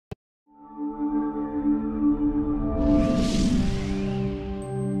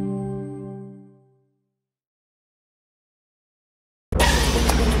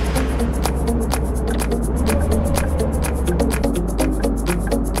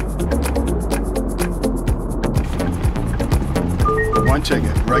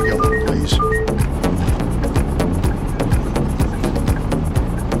ticket, regular, please.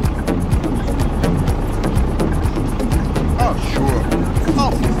 Oh, sure.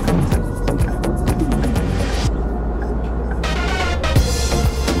 Oh.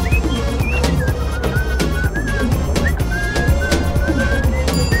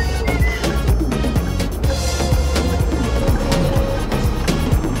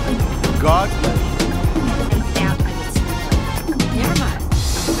 God bless you. Never mind.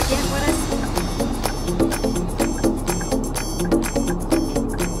 Forget what I said.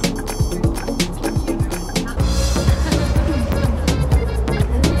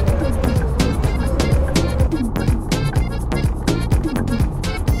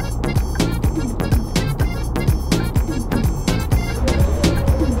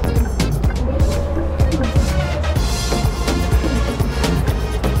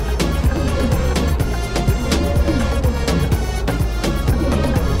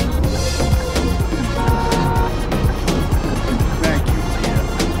 Thank you, Leah.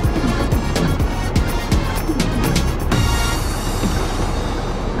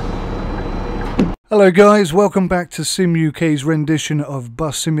 Hello guys, welcome back to Sim UK's rendition of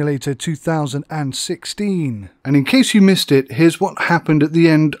Bus Simulator 2016. And in case you missed it, here's what happened at the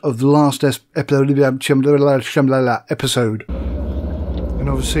end of the last episode. And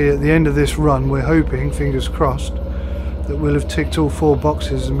obviously at the end of this run, we're hoping, fingers crossed, that we'll have ticked all 4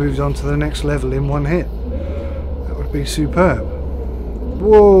 boxes and moved on to the next level in one hit. That would be superb.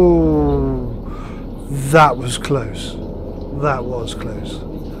 Whoa! That was close. That was close.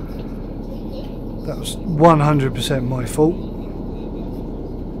 That was 100% my fault.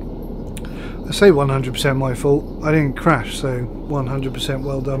 I say 100% my fault. I didn't crash, so 100%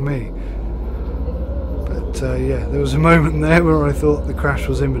 well done me. But yeah, there was a moment there where I thought the crash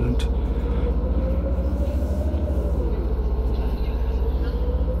was imminent.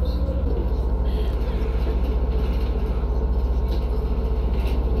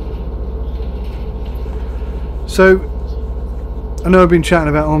 So, I know I've been chatting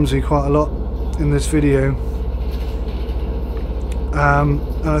about OMSI quite a lot in this video, and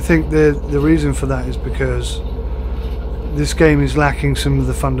I think the reason for that is because this game is lacking some of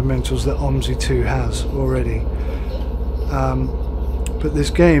the fundamentals that OMSI 2 has already, but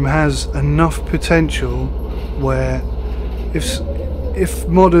this game has enough potential where if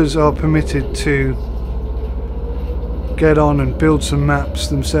modders are permitted to get on and build some maps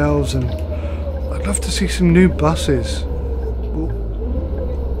themselves, and I'd love to see some new buses.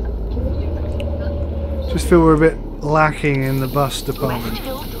 Just feel we're a bit lacking in the bus department,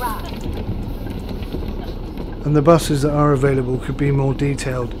 and the buses that are available could be more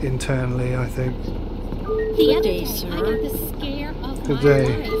detailed internally, I think. The other day, sir, I got the scare of Good my day.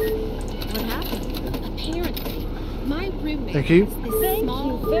 life. What happened? Apparently, my roommate Thank you. has this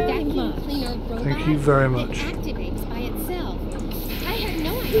small vacuum cleaner robot Thank you very much. that activates by itself. I had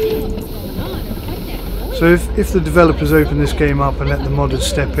no idea what was going on or what that noise So if the developers open this game up and let the modders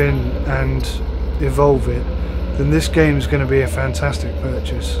step in and evolve it, then this game is going to be a fantastic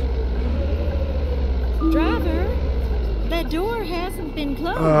purchase. Driver, the door hasn't been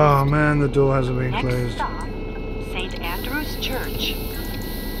closed. Oh man, the door hasn't been Next closed. stop, St. Andrew's Church.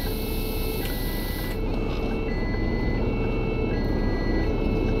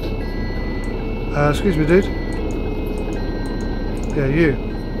 Excuse me, dude. Yeah, you.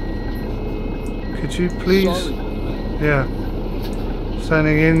 Could you please? Yeah.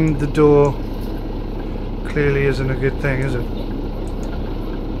 Standing in the door clearly isn't a good thing, is it?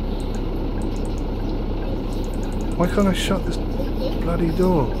 Why can't I shut this bloody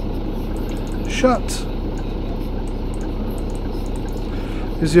door? Shut!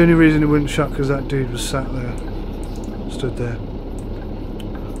 Is the only reason it wouldn't shut because that dude was sat there, stood there.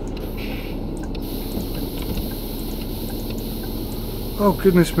 Oh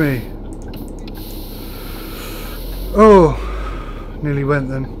goodness me! Oh, nearly went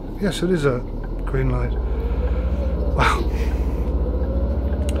then. Yes, it is a green light. Wow,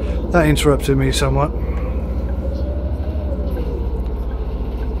 that interrupted me somewhat.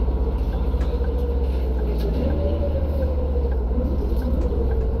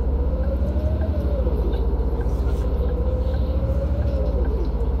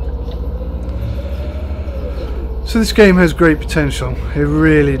 So this game has great potential, it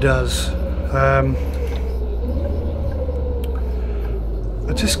really does. I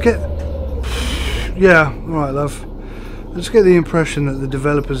just get, yeah, alright love, I just get the impression that the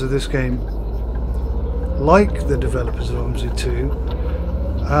developers of this game, like the developers of OMSI 2,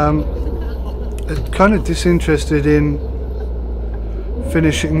 are kind of disinterested in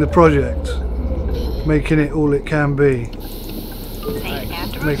finishing the project, making it all it can be. St.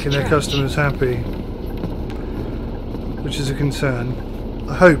 making their customers happy, which is a concern.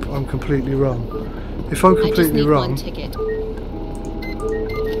 I hope I'm completely wrong. If I'm I just completely need wrong, one ticket.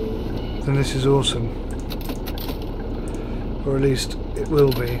 then this is awesome. Or at least it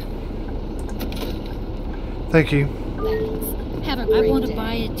will be. Thank you. Thanks. Have a great I want to day.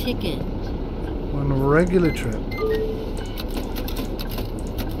 buy a ticket. On a regular trip.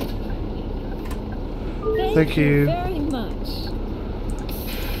 Thank you. Very much.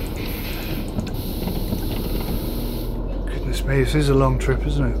 Goodness me, this is a long trip,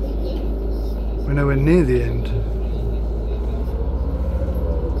 isn't it? We're nowhere near the end.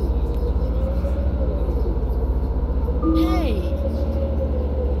 Hey,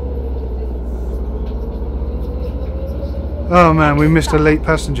 Oh man, we missed a late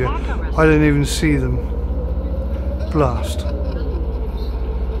passenger. I didn't even see them. Blast.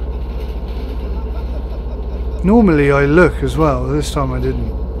 Normally I look as well, this time I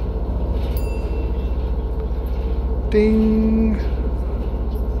didn't. Ding!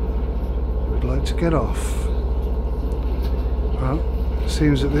 Would like to get off. Well, it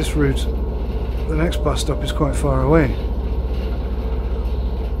seems that this route, the next bus stop is quite far away.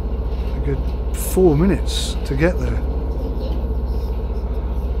 A good 4 minutes to get there.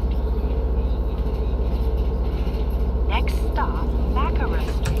 Next stop, Baccarat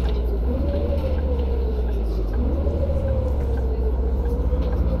Street.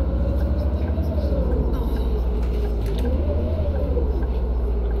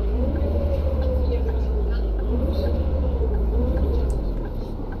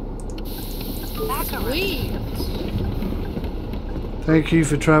 Sweet. Thank you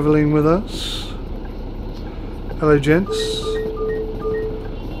for travelling with us. Hello, gents.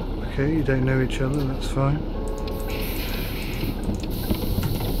 Okay, you don't know each other, that's fine.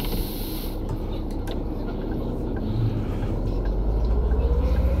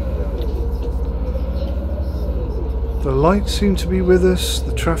 The lights seem to be with us,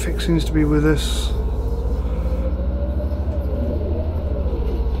 the traffic seems to be with us.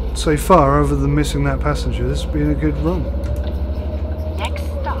 So far, other than missing that passenger, this has been a good run. Next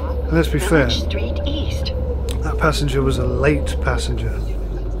stop, And let's be fair, Village Street East. that passenger was a late passenger.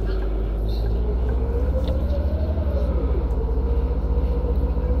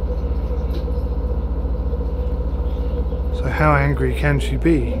 So how angry can she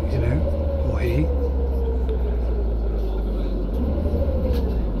be, you know, or he?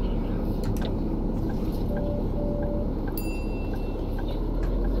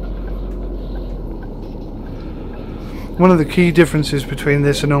 One of the key differences between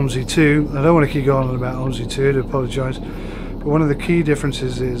this and OMSI 2, I don't want to keep going on about OMSI 2, I do apologise, but one of the key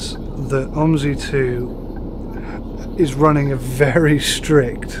differences is that OMSI 2 is running a very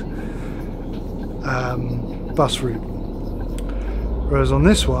strict bus route. Whereas on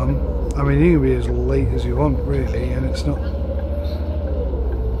this one, I mean, you can be as late as you want really, and it's not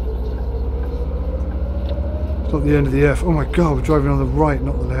the end of the earth. Oh my god, we're driving on the right,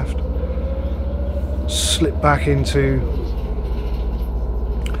 not the left. Slip back into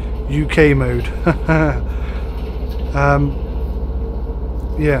UK mode.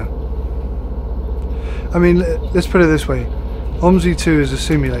 Yeah. I mean, let's put it this way. OMSI 2 is a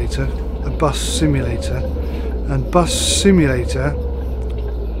simulator, a bus simulator, and Bus Simulator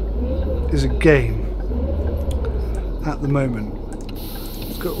is a game at the moment.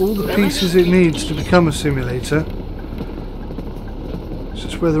 It's got all the pieces it needs to become a simulator. It's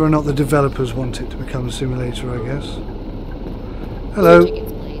just whether or not the developers want it to become a simulator, I guess. Hello.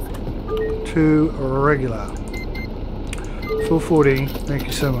 Tickets, please. To regular. 440, thank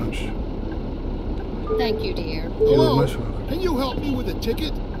you so much. Thank you, dear. You're Hello? most welcome. Can you help me with a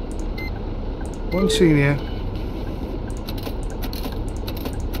ticket? One senior.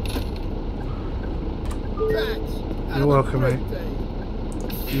 Thanks. You're welcome, mate.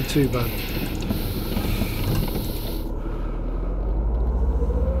 You too, bud.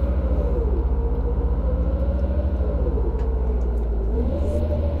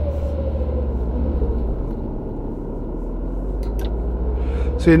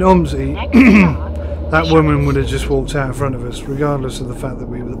 See, in OMSI, Next stop, that woman would have just walked out in front of us, regardless of the fact that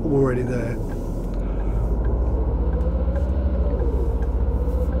we were already there.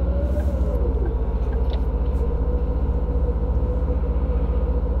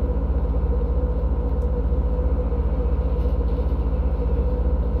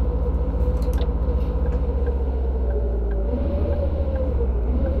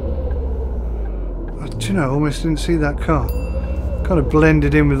 Do you know, I almost didn't see that car. Kind of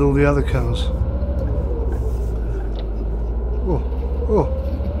blended in with all the other cars. Oh,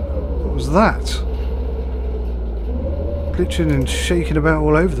 what was that? glitching and shaking about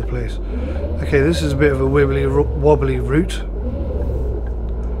all over the place. Okay, this is a bit of a wobbly route.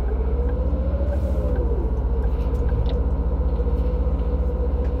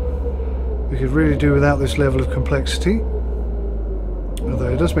 We could really do without this level of complexity, although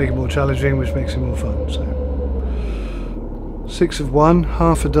it does make it more challenging, which makes it more fun. So 6 of one,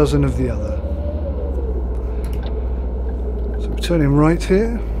 half a dozen of the other. So we're turning right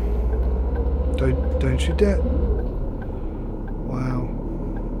here. Don't you dare! Wow.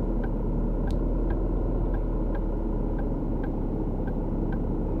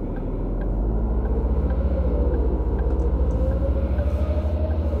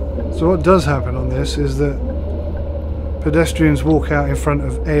 So what does happen on this is that pedestrians walk out in front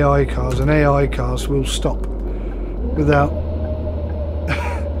of AI cars, and AI cars will stop without...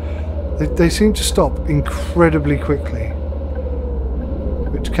 they seem to stop incredibly quickly,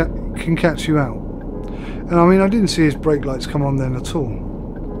 which can catch you out. And I mean, I didn't see his brake lights come on then at all,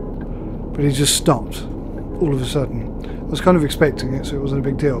 but he just stopped all of a sudden. I was kind of expecting it, so it wasn't a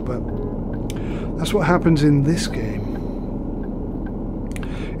big deal, but that's what happens in this game.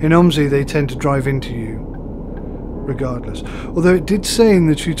 In OMSI they tend to drive into you regardless. Although it did say in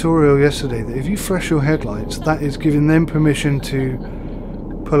the tutorial yesterday that if you flash your headlights, that is giving them permission to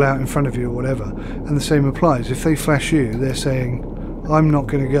pull out in front of you or whatever. And the same applies. If they flash you, they're saying, I'm not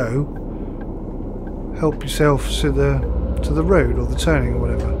going to go. Help yourself to the road or the turning or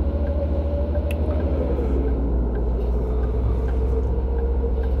whatever.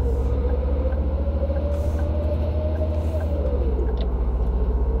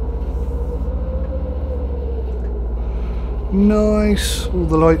 Nice. All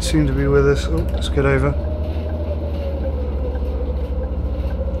the lights seem to be with us. Oh, let's get over.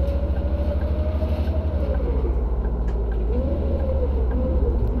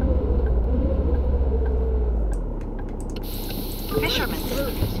 Fisherman.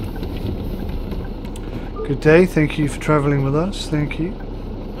 Good day. Thank you for travelling with us. Thank you.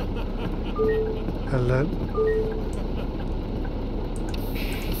 Hello.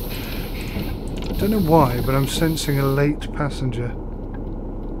 I don't know why, but I'm sensing a late passenger.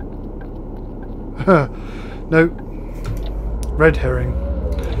 No. Red herring.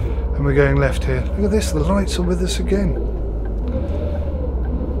 And we're going left here. Look at this, the lights are with us again.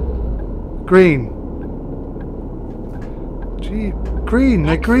 Green. Gee, green,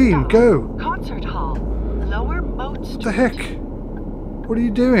 they're green, go! Concert hall. Lower Moat Street. What the heck? What are you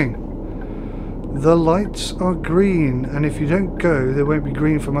doing? The lights are green, and if you don't go, they won't be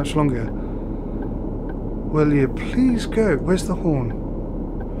green for much longer. Will you please go? Where's the horn?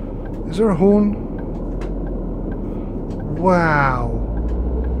 Is there a horn? Wow.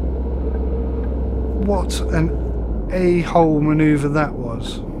 What an a-hole manoeuvre that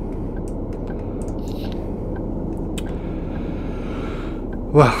was.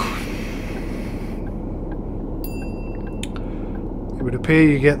 Well, it would appear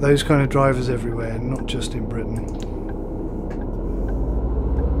you get those kind of drivers everywhere, not just in Britain.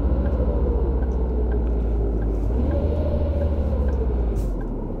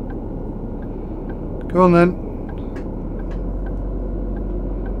 Go on then.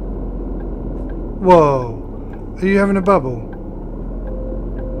 Whoa. Are you having a bubble?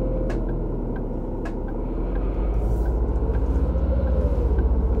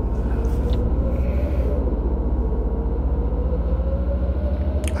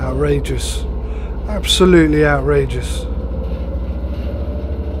 Outrageous. Absolutely outrageous.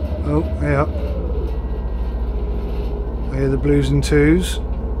 Oh, hey up. I hear the blues and twos.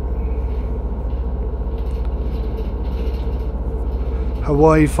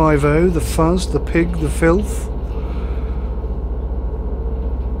 Hawaii 5-0, the fuzz, the pig, the filth.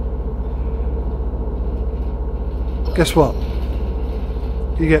 Guess what?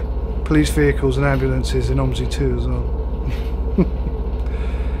 You get police vehicles and ambulances in OMSI 2 as well.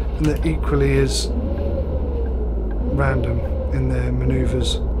 And they're equally as random in their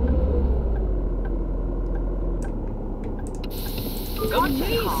manoeuvres.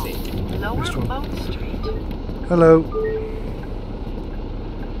 Concert hall. Lower Moat Street. Hello.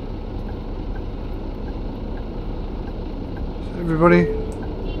 Everybody? I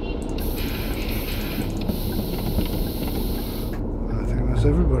think that's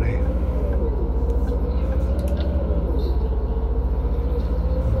everybody.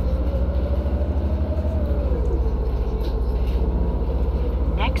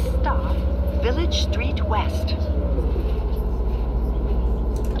 Next stop, Village Street West.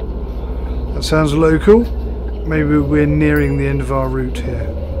 That sounds local. Maybe we're nearing the end of our route here.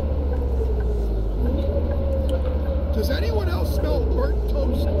 Does anyone else smell burnt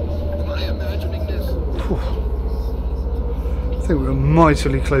toast? Am I imagining this? think we were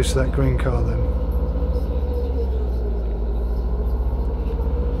mightily close to that green car then.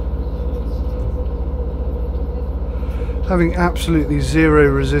 Having absolutely zero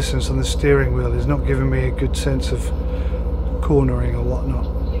resistance on the steering wheel is not giving me a good sense of cornering or whatnot.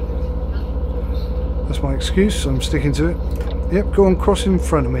 That's my excuse, so I'm sticking to it. Yep, go on, cross in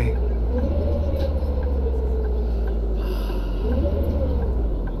front of me.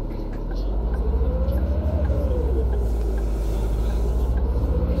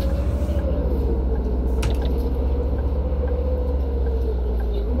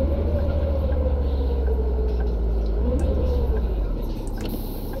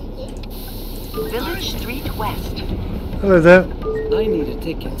 Village Street West. Hello there. I need a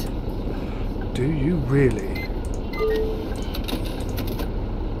ticket. Do you really?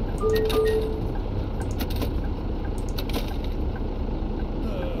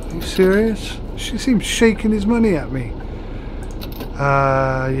 Are you serious? She seems shaking his money at me.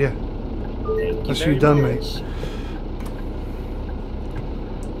 Yeah. Thank That's you you done, very mate. much.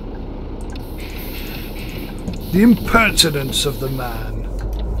 The impertinence of the man.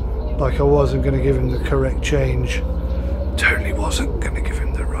 Like I wasn't going to give him the correct change. Totally wasn't going to give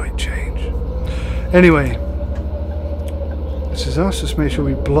him the right change. Anyway, this is us. Let's make sure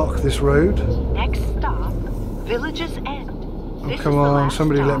we block this road. Next stop, Village's End. Oh, This come is the on. last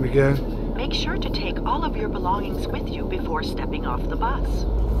Somebody let stop. me go. Make sure to take all of your belongings with you before stepping off the bus.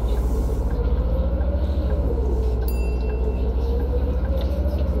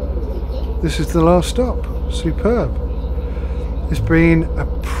 This is the last stop. Superb. It's been a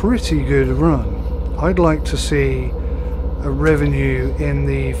pretty good run. I'd like to see a revenue in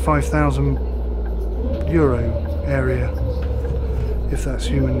the €5,000 area, if that's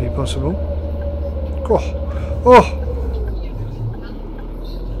humanly possible. Oh!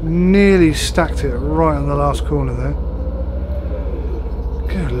 Nearly stacked it right on the last corner there.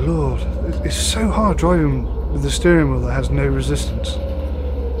 Good lord. It's so hard driving with the steering wheel that has no resistance.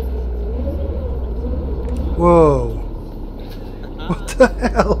 Whoa. What the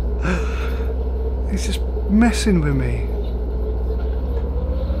hell? He's just messing with me.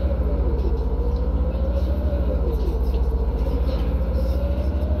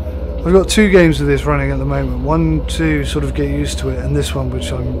 I've got two games of this running at the moment. One to sort of get used to it, and this one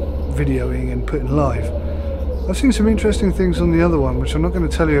which I'm videoing and putting live. I've seen some interesting things on the other one which I'm not going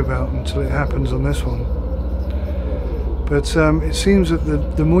to tell you about until it happens on this one. But it seems that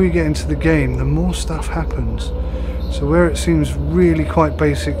the more you get into the game, the more stuff happens. So where it seems really quite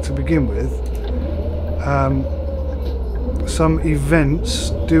basic to begin with, some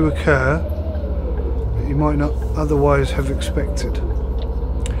events do occur that you might not otherwise have expected.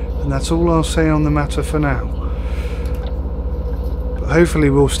 And that's all I'll say on the matter for now. But hopefully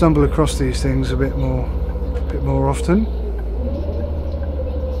we'll stumble across these things a bit more often.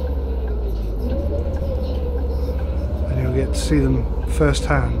 And you'll get to see them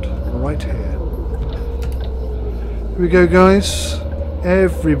firsthand right here. Here we go, guys.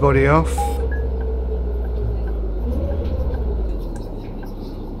 Everybody off.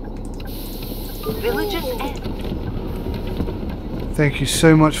 Village's End. Thank you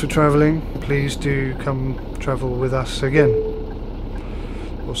so much for travelling. Please do come travel with us again.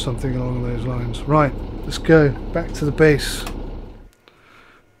 Or something along those lines. Right, let's go. Back to the base.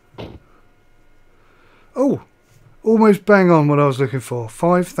 Oh! Almost bang on what I was looking for.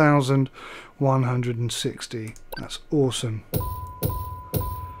 5,160. That's awesome.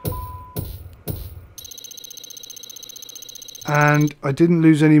 And I didn't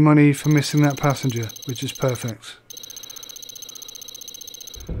lose any money for missing that passenger, which is perfect.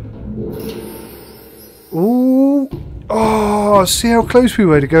 Ooh. Oh, see how close we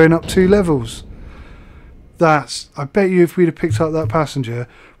were to going up 2 levels. I bet you if we'd have picked up that passenger,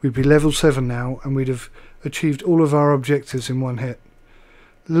 we'd be level 7 now, and we'd have achieved all of our objectives in one hit.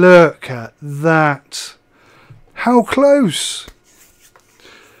 Look at that. How close.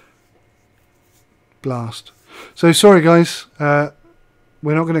 Blast. So sorry guys, we're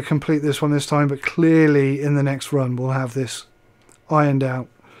not going to complete this one this time, but clearly in the next run we'll have this ironed out.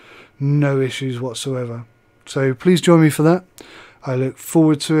 No issues whatsoever. So please join me for that. I look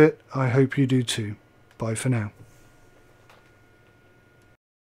forward to it. I hope you do too. Bye for now.